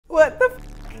What the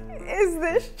is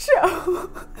this show?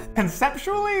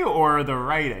 Conceptually or the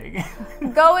writing?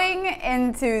 Going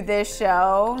into this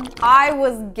show, I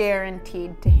was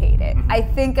guaranteed to hate it. I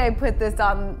think I put this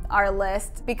on our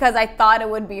list because I thought it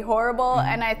would be horrible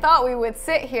and I thought we would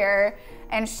sit here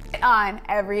and shit on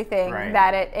everything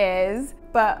that it is.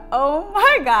 But oh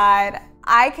my God,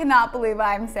 I cannot believe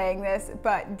I'm saying this,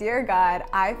 but dear God,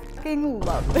 I fucking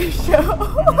love this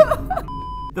show.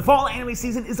 The fall anime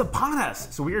season is upon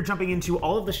us, so we are jumping into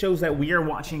all of the shows that we are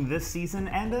watching this season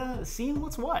and seeing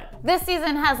what's what. This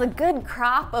season has a good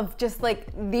crop of just like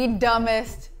the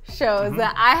dumbest shows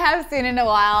that I have seen in a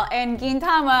while, and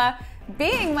Gintama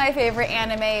being my favorite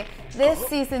anime, this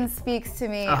season speaks to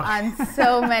me on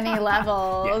so many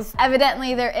levels. Yes.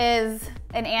 Evidently there is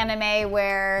an anime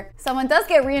where someone does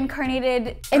get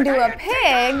reincarnated into a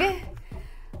pig.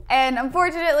 And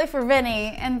unfortunately for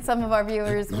Vinnie and some of our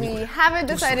viewers, we haven't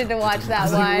decided to watch that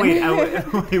one.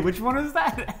 Wait, which one is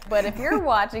that? But if you're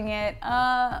watching it,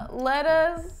 let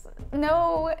us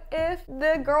know if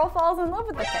the girl falls in love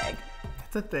with the pig.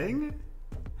 That's a thing?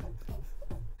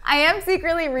 I am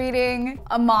secretly reading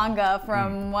a manga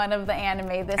from one of the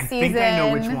anime this season. I think I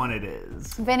know which one it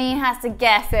is. Vinnie has to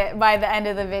guess it by the end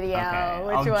of the video.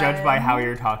 Okay, I'll judge by how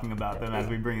you're talking about them as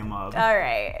we bring them up. All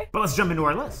right. But let's jump into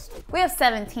our list. We have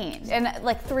 17, and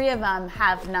like 3 of them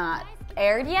have not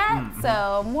aired yet,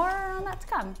 so more on that to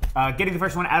come. Getting the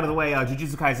first one out of the way,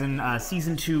 Jujutsu Kaisen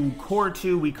Season 2, Core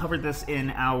 2. We covered this in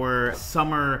our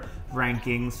summer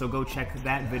ranking, so go check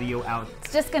that video out.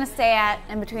 It's just gonna stay at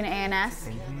in between A and S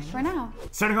for now.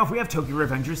 Starting off, we have Tokyo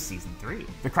Revengers Season 3.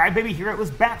 The crybaby hero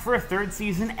is back for a 3rd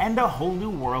season and a whole new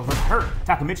world of hurt.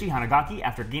 Takemichi Hanagaki,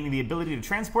 after gaining the ability to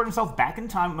transport himself back in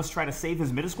time, must try to save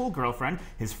his middle school girlfriend,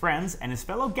 his friends, and his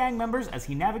fellow gang members as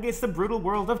he navigates the brutal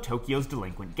world of Tokyo's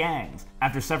delinquent gangs.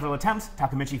 After several attempts,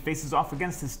 Takemichi faces off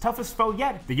against his toughest foe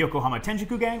yet, the Yokohama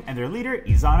Tenjiku gang and their leader,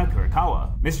 Izana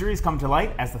Kurikawa. Mysteries come to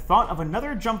light as the thought of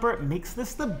another jumper makes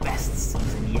this the best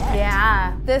season yet.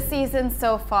 Yeah, this season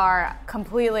so far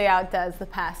completely outdoes the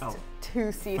past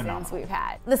 2 seasons we've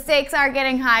had. The stakes are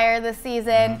getting higher this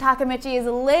season. Takemichi is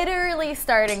literally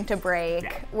starting to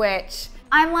break, which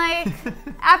I'm like,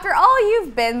 after all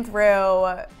you've been through,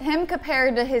 him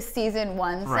compared to his season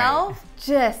 1 self,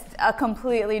 just a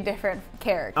completely different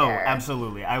character. Oh,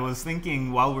 absolutely. I was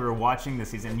thinking while we were watching this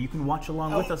season, you can watch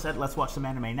along with us at Let's Watch Some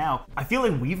Anime Now. I feel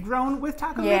like we've grown with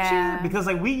Takemichi because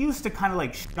like we used to kind of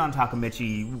like shit on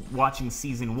Takemichi watching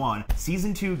season 1.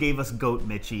 Season 2 gave us Goat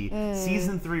Michi.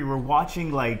 Season 3, we're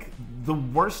watching like the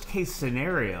worst case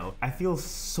scenario. I feel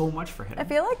so much for him. I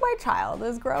feel like my child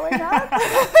is growing up.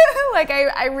 Like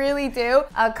I really do.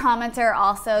 A commenter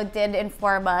also did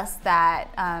inform us that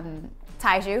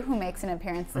Taiju, who makes an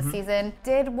appearance this season,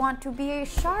 did want to be a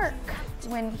shark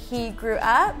when he grew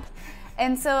up.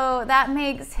 And so that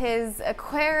makes his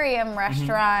aquarium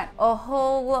restaurant a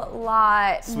whole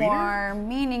lot more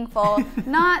meaningful.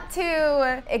 Not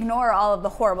to ignore all of the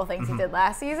horrible things he did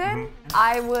last season.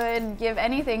 I would give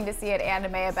anything to see an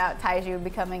anime about Taiju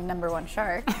becoming #1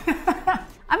 shark.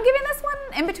 I'm giving this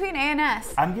one in between A and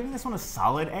S. I'm giving this one a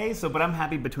solid A, but I'm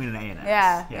happy between an A and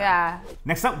S. Yeah.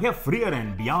 Next up, we have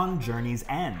Frieren Beyond Journey's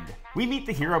End. We meet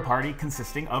the hero party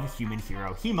consisting of human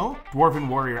hero Himmel, dwarven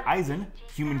warrior Eisen,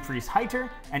 human priest Heiter,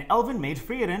 and elven mage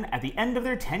Frieren at the end of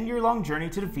their 10-year-long journey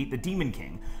to defeat the Demon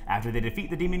King. After they defeat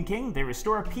the Demon King, they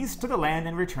restore peace to the land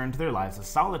and return to their lives of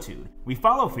solitude. We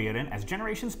follow Frieren as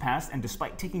generations pass, and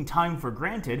despite taking time for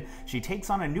granted, she takes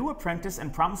on a new apprentice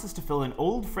and promises to fill an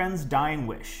old friend's dying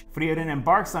wish. Frieren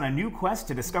embarks on a new quest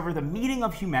to discover the meaning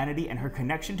of humanity and her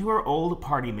connection to her old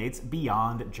party mates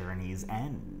beyond Journey's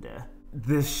End.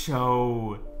 This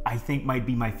show, I think, might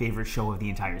be my favorite show of the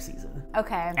entire season.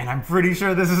 Okay. And I'm pretty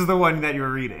sure this is the one that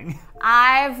you're reading.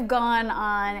 I've gone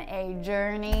on a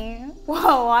journey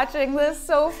while watching this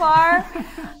so far.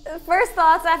 First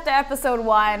thoughts after episode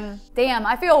 1, damn,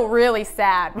 I feel really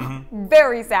sad.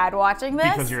 Very sad watching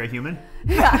this. Because you're a human?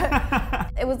 Yeah.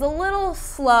 It was a little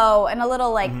slow and a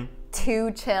little like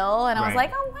too chill, and I was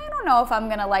like, oh, I don't know if I'm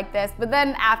gonna like this. But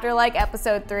then after like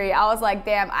episode 3, I was like,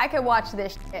 damn, I could watch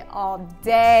this shit all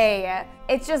day.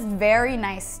 It's just very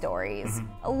nice stories.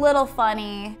 A little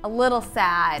funny, a little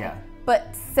sad,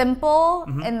 but simple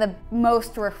in the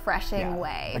most refreshing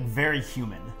way. Like very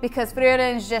human. Because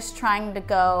Frieren is just trying to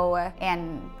go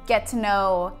and get to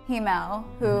know Himmel,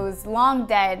 who's long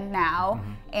dead now,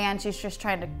 and she's just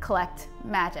trying to collect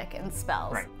magic and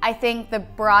spells. I think the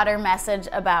broader message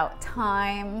about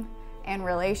time and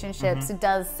relationships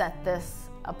does set this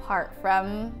apart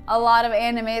from a lot of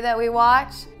anime that we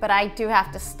watch, but I do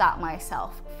have to stop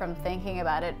myself from thinking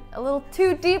about it a little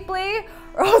too deeply,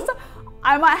 or else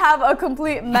I might have a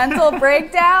complete mental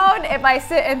breakdown if I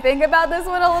sit and think about this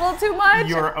one a little too much.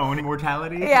 Your own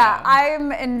immortality? Yeah,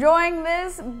 I'm enjoying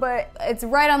this, but it's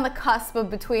right on the cusp of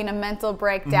between a mental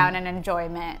breakdown and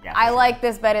enjoyment. Yeah, I sure. like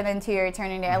this better than To Your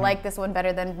Eternity. I like this one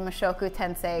better than Mushoku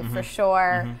Tensei for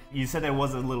sure. You said that it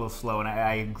was a little slow, and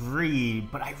I agree,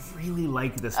 but I really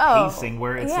like this Oh, pacing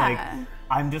where it's yeah. like,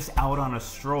 I'm just out on a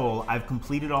stroll. I've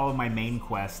completed all of my main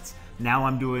quests. Now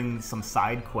I'm doing some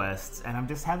side quests, and I'm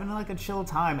just having like a chill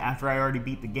time after I already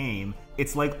beat the game.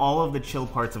 It's like all of the chill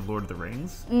parts of Lord of the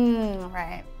Rings.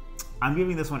 Right. I'm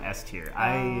giving this one S tier.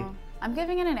 I'm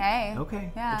giving it an A.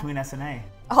 Okay, Yeah. between S and A.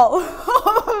 All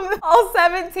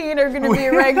 17 are going to be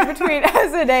ranked between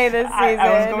S and A this season.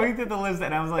 I was going through the list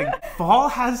and I was like, fall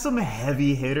has some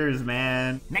heavy hitters,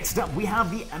 man. Next up, we have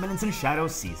the Eminence and Shadow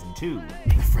Season 2.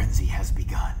 The frenzy has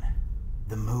begun.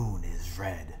 The moon is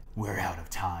red. We're out of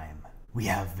time. We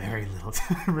have very little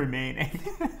time remaining.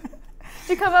 Did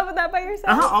you come up with that by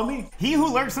yourself? All me. He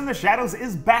who lurks in the shadows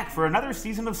is back for another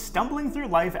season of stumbling through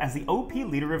life as the OP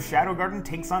leader of Shadow Garden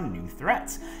takes on new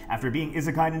threats. After being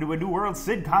isekai'd into a new world,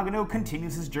 Sid Kagano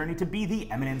continues his journey to be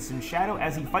the Eminence in Shadow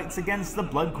as he fights against the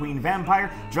Blood Queen vampire,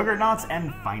 juggernauts,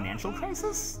 and financial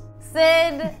crisis.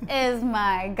 Sid is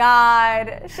my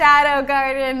god. Shadow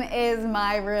Garden is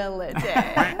my religion.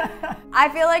 I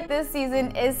feel like this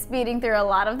season is speeding through a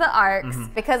lot of the arcs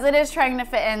because it is trying to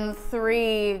fit in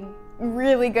 3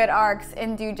 really good arcs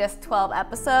into just 12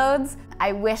 episodes.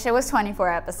 I wish it was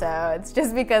 24 episodes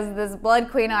just because this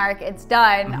Blood Queen arc, it's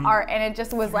done, and it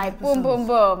just was like boom, boom,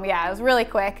 boom. Yeah, it was really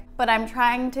quick. But I'm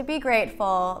trying to be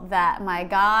grateful that my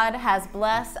God has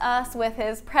blessed us with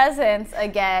his presence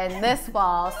again this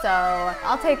fall, so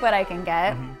I'll take what I can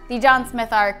get. The John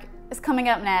Smith arc is coming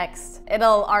up next.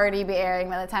 It'll already be airing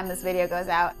by the time this video goes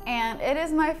out. And it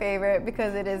is my favorite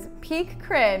because it is peak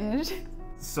cringe.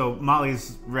 So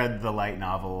Molly's read the light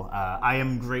novel. I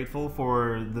am grateful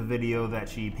for the video that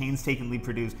she painstakingly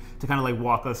produced to kind of like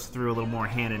walk us through a little more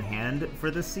hand in hand for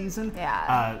this season.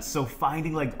 Yeah. So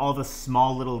finding like all the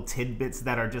small little tidbits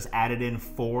that are just added in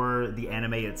for the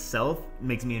anime itself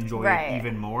makes me enjoy it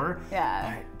even more.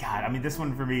 Yeah. God, I mean, this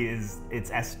one for me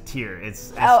it's S tier.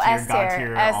 It's S tier, S God tier,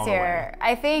 tier, S all the way. tier.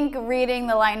 I think reading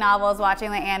the light novels, watching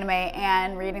the anime,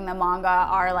 and reading the manga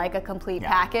are like a complete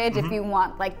package if you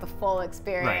want like the full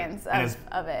experience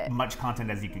of it. Much content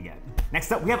as you can get.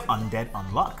 Next up, we have Undead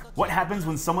Unluck. What happens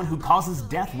when someone who causes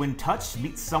death when touched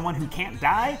meets someone who can't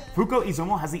die? Fuko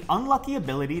Izumo has the unlucky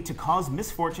ability to cause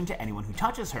misfortune to anyone who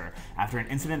touches her. After an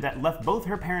incident that left both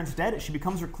her parents dead, she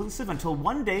becomes reclusive until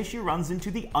one day she runs into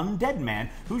the Undead Man,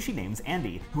 who she names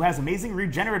Andy, who has amazing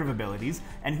regenerative abilities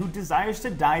and who desires to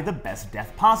die the best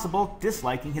death possible,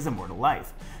 disliking his immortal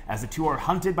life. As the two are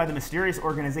hunted by the mysterious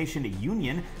organization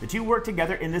Union, the two work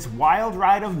together in this wild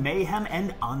ride of mayhem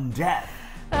and undeath.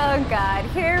 Oh God,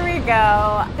 here we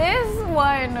go. This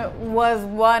one was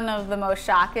one of the most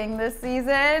shocking this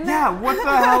season. Yeah, what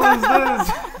the hell is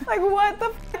this? Like, what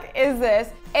the f is this?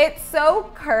 It's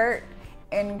so curt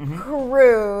and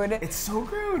crude. It's so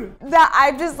crude. That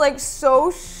I'm just like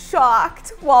so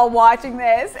shocked while watching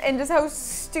this and just how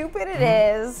stupid it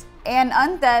is. And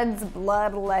Undead's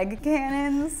blood leg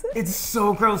cannons. It's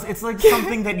so gross. It's like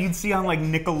something that you'd see on like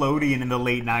Nickelodeon in the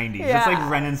late 90s. Yeah. It's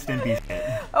like Ren and Stimpy shit.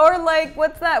 Or like,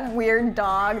 what's that weird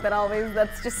dog that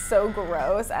that's just so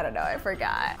gross? I don't know, I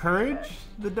forgot. Courage,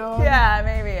 the dog? Yeah,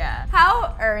 maybe, yeah.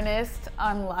 How earnest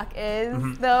Unluck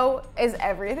is, though, is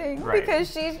everything. Right. Because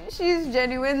she's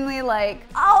genuinely like,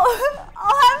 I'll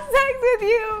have sex with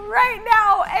you right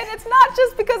now. And it's not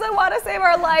just because I want to save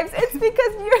our lives. It's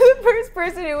because you're the first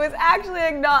person who was actually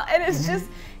acknowledged. And it's just,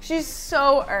 she's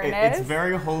so earnest. It's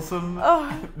very wholesome,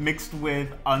 mixed with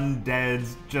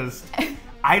Undead's just,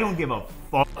 I don't give a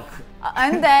fuck.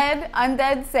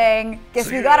 Undead saying,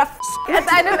 guess we gotta f at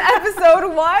the end of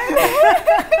episode 1.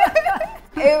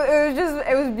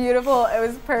 It was beautiful. It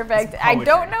was perfect. I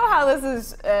don't know how this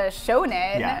is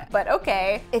shonen, but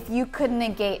okay. If you could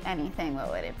negate anything, what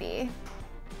would it be?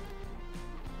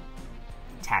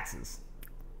 Taxes.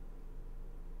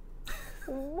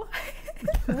 What?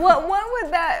 What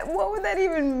would that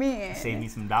even mean? Save me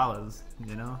some dollars,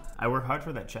 you know? I work hard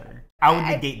for that cheddar. I would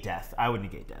negate death. I would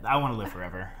negate death. I want to live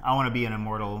forever. I want to be an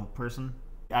immortal person.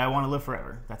 I want to live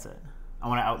forever. That's it. I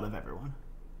want to outlive everyone.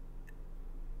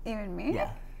 Even me?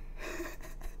 Yeah.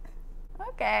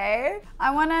 Okay.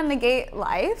 I want to negate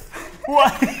life.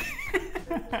 What?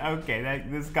 Okay,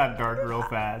 this got dark real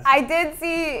fast. I did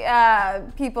see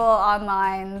people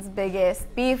online's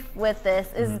biggest beef with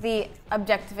this is the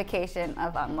objectification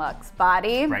of Unluck's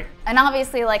body. Right. And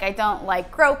obviously, like, I don't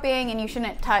like groping, and you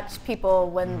shouldn't touch people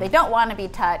when they don't want to be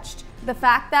touched. the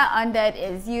fact that Undead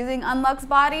is using Unluck's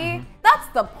body, that's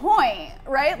the point,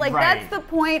 right? Like, that's the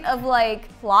point of, like,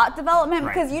 plot development,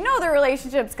 because you know the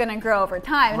relationship's gonna grow over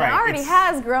time, and it already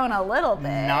has grown a little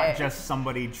bit. Not just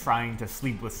somebody trying to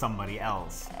sleep with somebody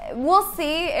else. We'll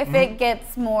see if it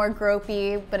gets more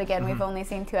gropey, but again, we've only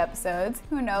seen 2 episodes.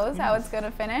 Who knows how it's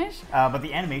gonna finish? But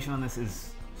the animation on this is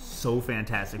so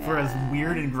fantastic. For as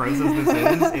weird and gross as this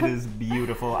is, it is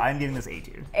beautiful. I'm giving this A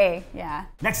tier. A, yeah.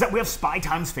 Next up, we have Spy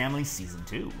Times Family Season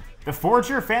 2. The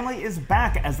Forger family is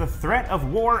back as the threat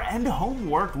of war and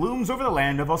homework looms over the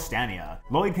land of Ostania.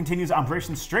 Lloyd continues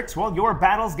Operation Strix while Yor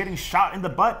battles getting shot in the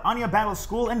butt, Anya battles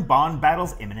school, and Bond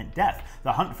battles imminent death.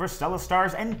 The hunt for Stellar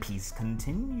Stars and peace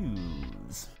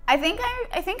continues. I think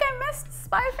I missed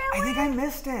Spy Family. I think I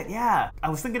missed it, yeah. I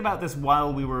was thinking about this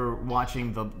while we were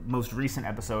watching the most recent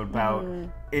episode about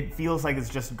it feels like it's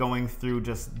just going through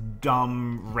just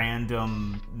dumb,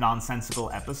 random,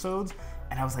 nonsensical episodes.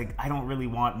 And I was like, I don't really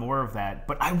want more of that,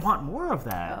 but I want more of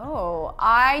that. Oh,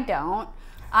 I don't.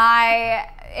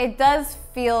 It does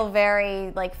feel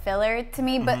very like filler to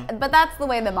me, but that's the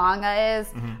way the manga is.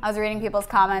 I was reading people's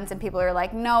comments and people are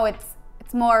like, no, it's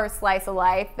more slice of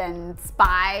life than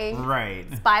spy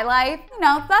life. You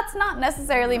know, that's not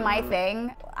necessarily my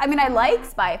thing. I mean, I like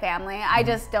Spy Family. I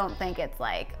just don't think it's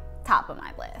like top of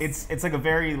my list. It's like a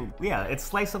very, it's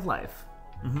slice of life.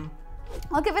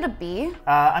 I'll give it a B.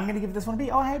 I'm gonna give this one a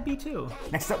B. Oh, I had B too.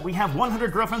 Next up, we have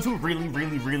 100 girlfriends who really,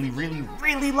 really, really, really,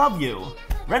 really love you.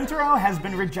 Rentaro has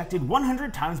been rejected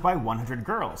 100 times by 100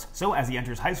 girls. So as he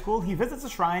enters high school, he visits a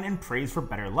shrine and prays for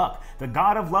better luck. The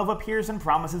god of love appears and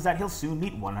promises that he'll soon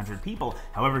meet 100 people.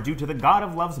 However, due to the god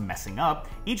of love's messing up,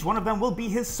 each one of them will be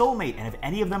his soulmate, and if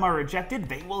any of them are rejected,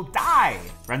 they will die.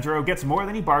 Rentaro gets more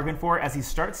than he bargained for as he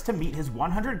starts to meet his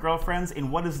 100 girlfriends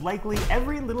in what is likely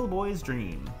every little boy's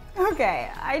dream. Okay,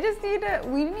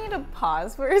 we need to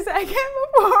pause for a second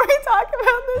before we talk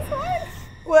about this one.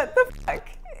 What the fuck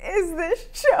is this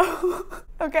show?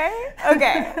 Okay?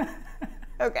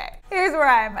 Okay, here's where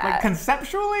I'm at. Like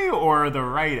conceptually or the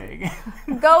writing?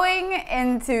 Going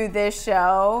into this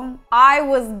show, I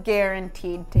was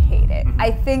guaranteed to hate it.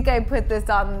 I think I put this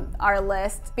on our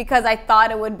list because I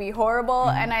thought it would be horrible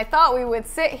and I thought we would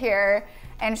sit here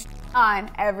and on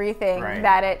everything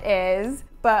that it is.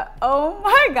 But oh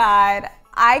my god,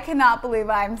 I cannot believe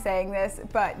I'm saying this,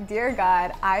 but dear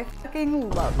god, I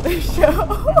fucking love this show.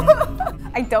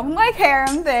 I don't like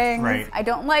harem things. I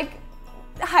don't like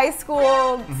high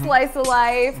school, slice of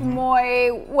life,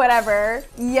 moe, whatever.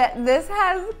 Yet this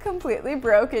has completely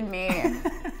broken me.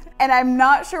 And I'm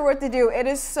not sure what to do. It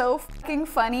is so fucking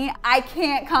funny. I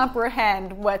can't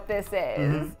comprehend what this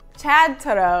is.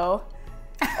 Chadtarou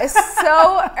is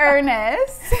so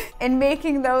earnest in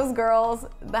making those girls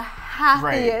the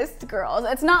happiest girls.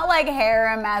 It's not like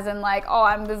harem as in like, oh,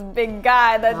 I'm this big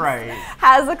guy that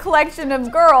has a collection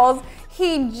of girls.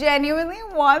 He genuinely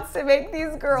wants to make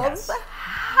these girls the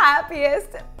happiest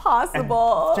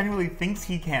possible. And genuinely thinks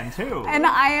he can too. And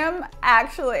I am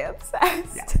actually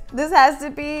obsessed. This has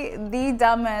to be the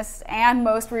dumbest and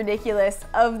most ridiculous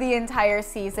of the entire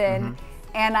season.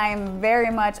 And I'm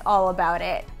very much all about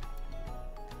it.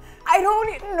 I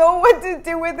don't know what to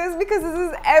do with this because this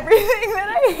is everything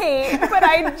that I hate, but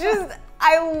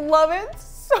I love it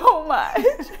so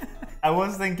much. I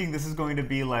was thinking this is going to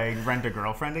be like Rent a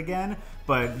Girlfriend again,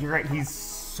 but you're right, he's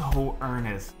so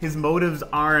earnest. His motives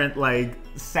aren't like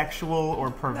sexual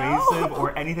or pervasive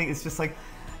or anything. It's just like,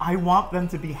 I want them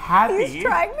to be happy. He's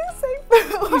trying to save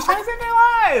their lives. He's trying to save their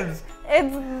lives.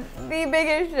 It's the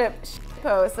biggest ship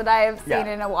post that I have seen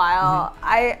in a while.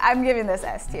 I'm giving this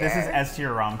S tier. This is S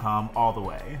tier rom-com all the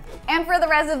way. And for the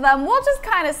rest of them, we'll just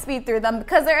kind of speed through them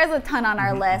because there is a ton on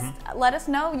our list. Let us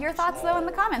know your thoughts though in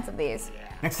the comments of these.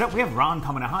 Next up, we have Ron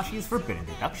Kamonohashi's Forbidden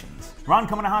Deductions. Ron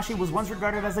Kamonohashi was once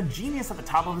regarded as a genius at the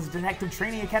top of his detective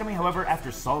training academy. However,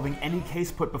 after solving any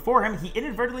case put before him, he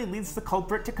inadvertently leads the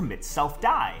culprit to commit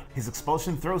self-die. His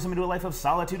expulsion throws him into a life of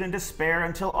solitude and despair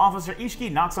until Officer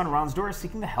Ishiki knocks on Ron's door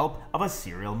seeking the help of a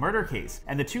serial murder case.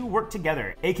 And the two work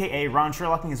together, aka Ron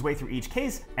Sherlocking his way through each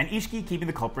case, and Ishiki keeping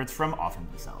the culprits from offing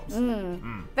themselves.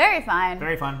 Very fun.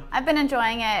 Very fun. I've been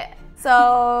enjoying it.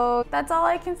 So that's all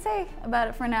I can say about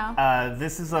it for now.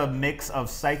 This is a mix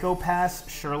of Psycho Pass,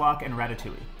 Sherlock, and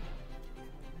Ratatouille.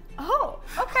 Oh,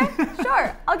 okay,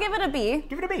 sure. I'll give it a B.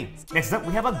 Give it a B. Next up,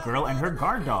 we have A Girl and Her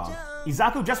Guard Dog.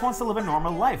 Izaku just wants to live a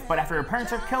normal life, but after her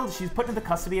parents are killed, she's put into the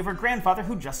custody of her grandfather,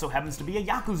 who just so happens to be a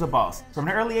Yakuza boss. From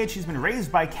an early age, she's been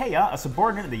raised by Keiya, a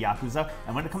subordinate of the Yakuza,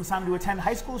 and when it comes time to attend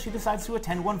high school, she decides to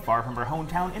attend one far from her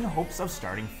hometown in hopes of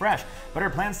starting fresh. But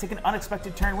her plans take an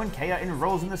unexpected turn when Keiya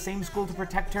enrolls in the same school to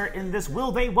protect her in this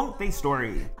will they, won't they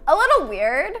story. A little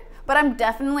weird, but I'm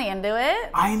definitely into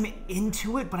it. I'm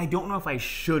into it, but I don't know if I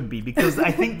should be, because I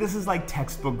think this is like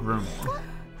textbook grooming.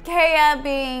 Keiya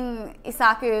being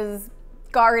Isaku's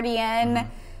guardian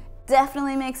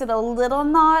definitely makes it a little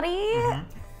naughty,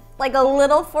 like a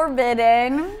little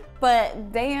forbidden,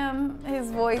 but damn,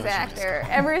 his voice actor,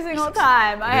 every single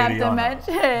time I have to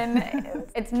mention,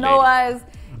 it's Noah's,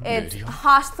 it's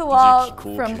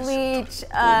Hoshthawalk from Bleach,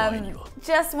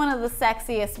 just one of the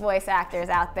sexiest voice actors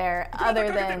out there,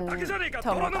 other than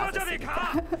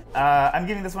Tomokazu. I'm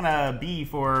giving this one a B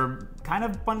for kind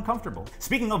of uncomfortable.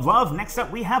 Speaking of love, next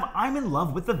up we have I'm in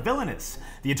Love with the Villainess.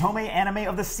 The Otome anime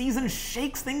of the season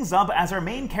shakes things up as our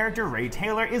main character, Ray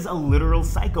Taylor, is a literal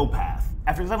psychopath.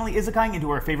 After suddenly isekaiing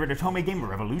into her favorite Otome game,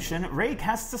 Revolution, Ray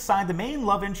casts aside the main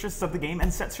love interests of the game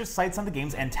and sets her sights on the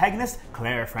game's antagonist,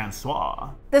 Claire Francois.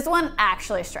 This one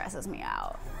actually stresses me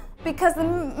out, because the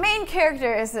main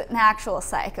character is an actual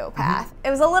psychopath. It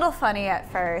was a little funny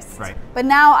at first, but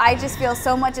now I just feel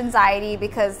so much anxiety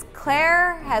because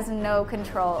Claire has no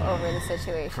control over the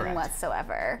situation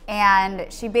whatsoever.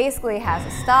 And she basically has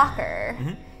a stalker,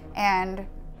 and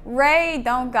Ray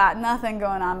don't got nothing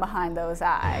going on behind those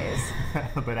eyes.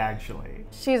 But actually,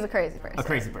 she's a crazy person. A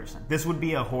crazy person. This would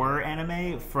be a horror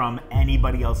anime from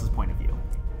anybody else's point of view.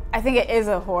 I think it is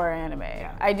a horror anime.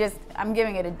 I'm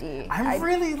giving it a D. I'm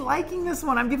really liking this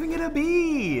one. I'm giving it a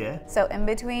B. So in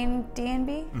between D and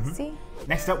B, C?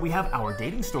 Next up, we have our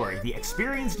dating story, the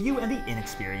experienced you and the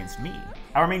inexperienced me.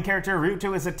 Our main character,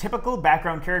 Ryuto, is a typical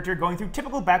background character going through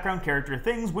typical background character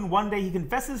things when one day he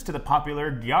confesses to the popular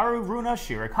Gyaru Runa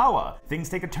Shirakawa. Things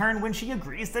take a turn when she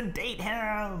agrees to date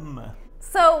him.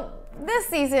 So this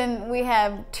season we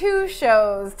have two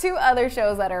other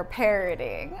shows that are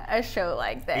parodying a show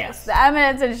like this. The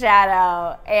Eminence and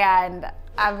Shadow, and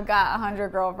I've got 100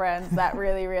 girlfriends that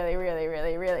really, really, really,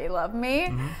 really, really love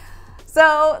me.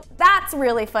 So that's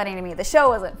really funny to me. The show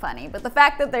wasn't funny, but the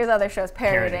fact that there's other shows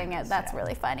parodying it, that's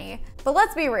really funny. But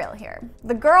let's be real here.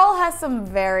 The girl has some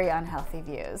very unhealthy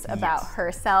views about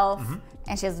herself,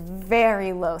 and she has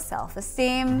very low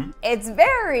self-esteem. It's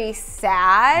very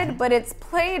sad, but it's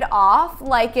played off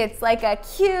like it's like a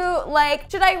cute,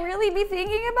 like, should I really be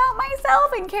thinking about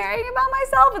myself and caring about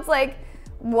myself? It's like,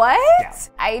 what?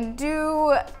 I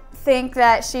do think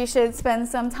that she should spend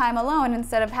some time alone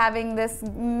instead of having this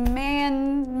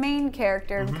main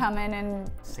character come in and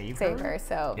save her.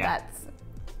 So that's,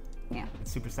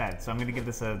 it's super sad. So I'm gonna give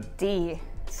this a D.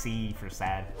 C for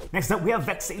sad. Next up, we have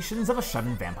Vexations of a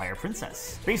Shut-in Vampire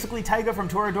Princess. Basically, Taiga from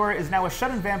Toradora is now a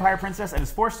shut-in vampire princess and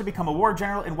is forced to become a war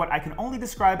general in what I can only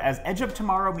describe as Edge of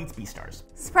Tomorrow meets Beastars.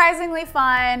 Surprisingly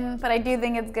fun, but I do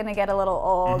think it's gonna get a little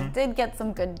old. Did get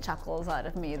some good chuckles out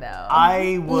of me though.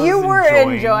 You were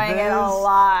enjoying it a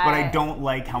lot. But I don't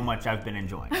like how much I've been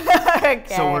enjoying.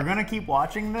 So we're gonna keep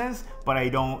watching this, but I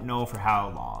don't know for how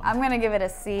long. I'm gonna give it a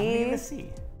C. I'm gonna give it a C.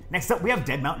 Next up, we have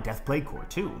Dead Mount Deathplay Core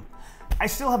 2. I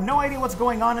still have no idea what's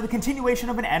going on in the continuation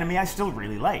of an anime I still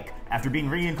really like. After being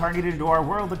reincarnated into our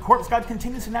world, the corpse god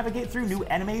continues to navigate through new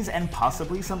animes and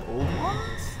possibly some old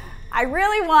ones. I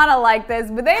really want to like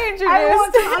this, but they introduced... I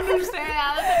want to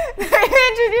understand. They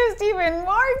introduced even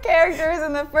more characters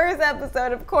in the first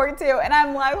episode of Core 2, and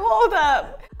I'm like, hold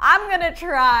up. I'm gonna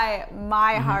try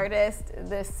my hardest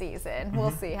this season. We'll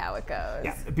see how it goes.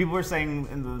 Yeah, people were saying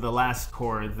in the last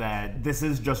core that this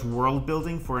is just world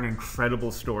building for an incredible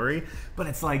story, but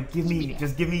it's like, give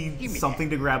me something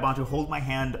to grab onto, hold my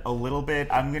hand a little bit.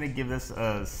 I'm gonna give this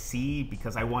a C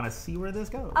because I want to see where this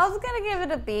goes. I was gonna give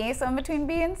it a B, so in between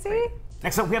B and C.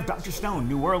 Next up, we have Dr. Stone,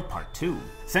 New World Part 2.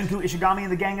 Senku Ishigami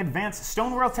and the gang advance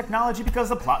Stone World technology because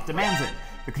the plot demands it.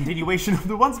 The continuation of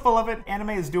the once beloved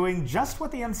anime is doing just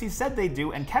what the MC said they'd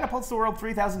do and catapults the world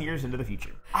 3,000 years into the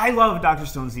future. I love Dr.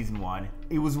 Stone Season 1.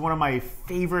 It was one of my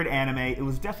favorite anime. It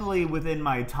was definitely within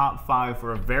my top 5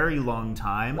 for a very long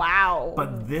time. Wow.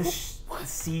 But this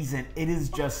season, it is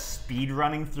just speed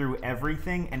running through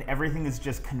everything, and everything is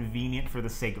just convenient for the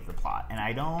sake of the plot, and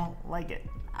I don't like it.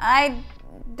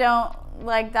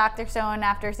 like Dr. Stone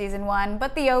after season 1,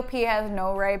 but the OP has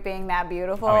no right being that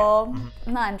beautiful. Oh, yeah.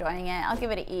 I'm not enjoying it. I'll give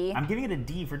it an E. I'm giving it a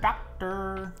D for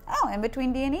Doctor. Oh, in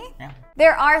between D and E? Yeah.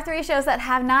 There are 3 shows that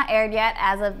have not aired yet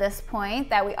as of this point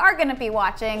that we are going to be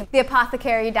watching. The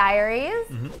Apothecary Diaries,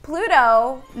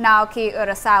 Pluto, Naoki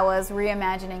Urasawa's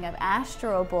reimagining of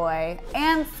Astro Boy,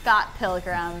 and Scott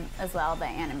Pilgrim as well, the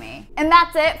anime. And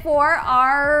that's it for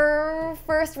our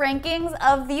first rankings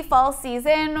of the fall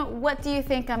season. What do you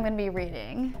think I'm going to be reading?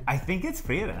 I think it's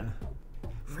Frieren.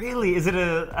 Really? Is it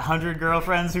 100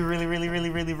 girlfriends who really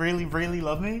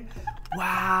love me?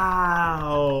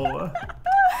 Wow.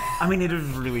 I mean, it is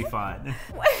really fun.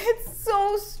 It's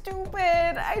so stupid.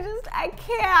 I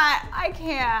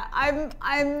can't.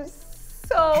 I'm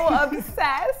so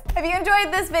obsessed. If you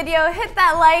enjoyed this video, hit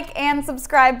that like and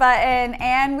subscribe button,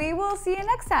 and we will see you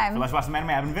next time. So let's watch some anime.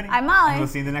 I've been Vinny. I'm Molly. And we'll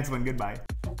see you in the next one. Goodbye.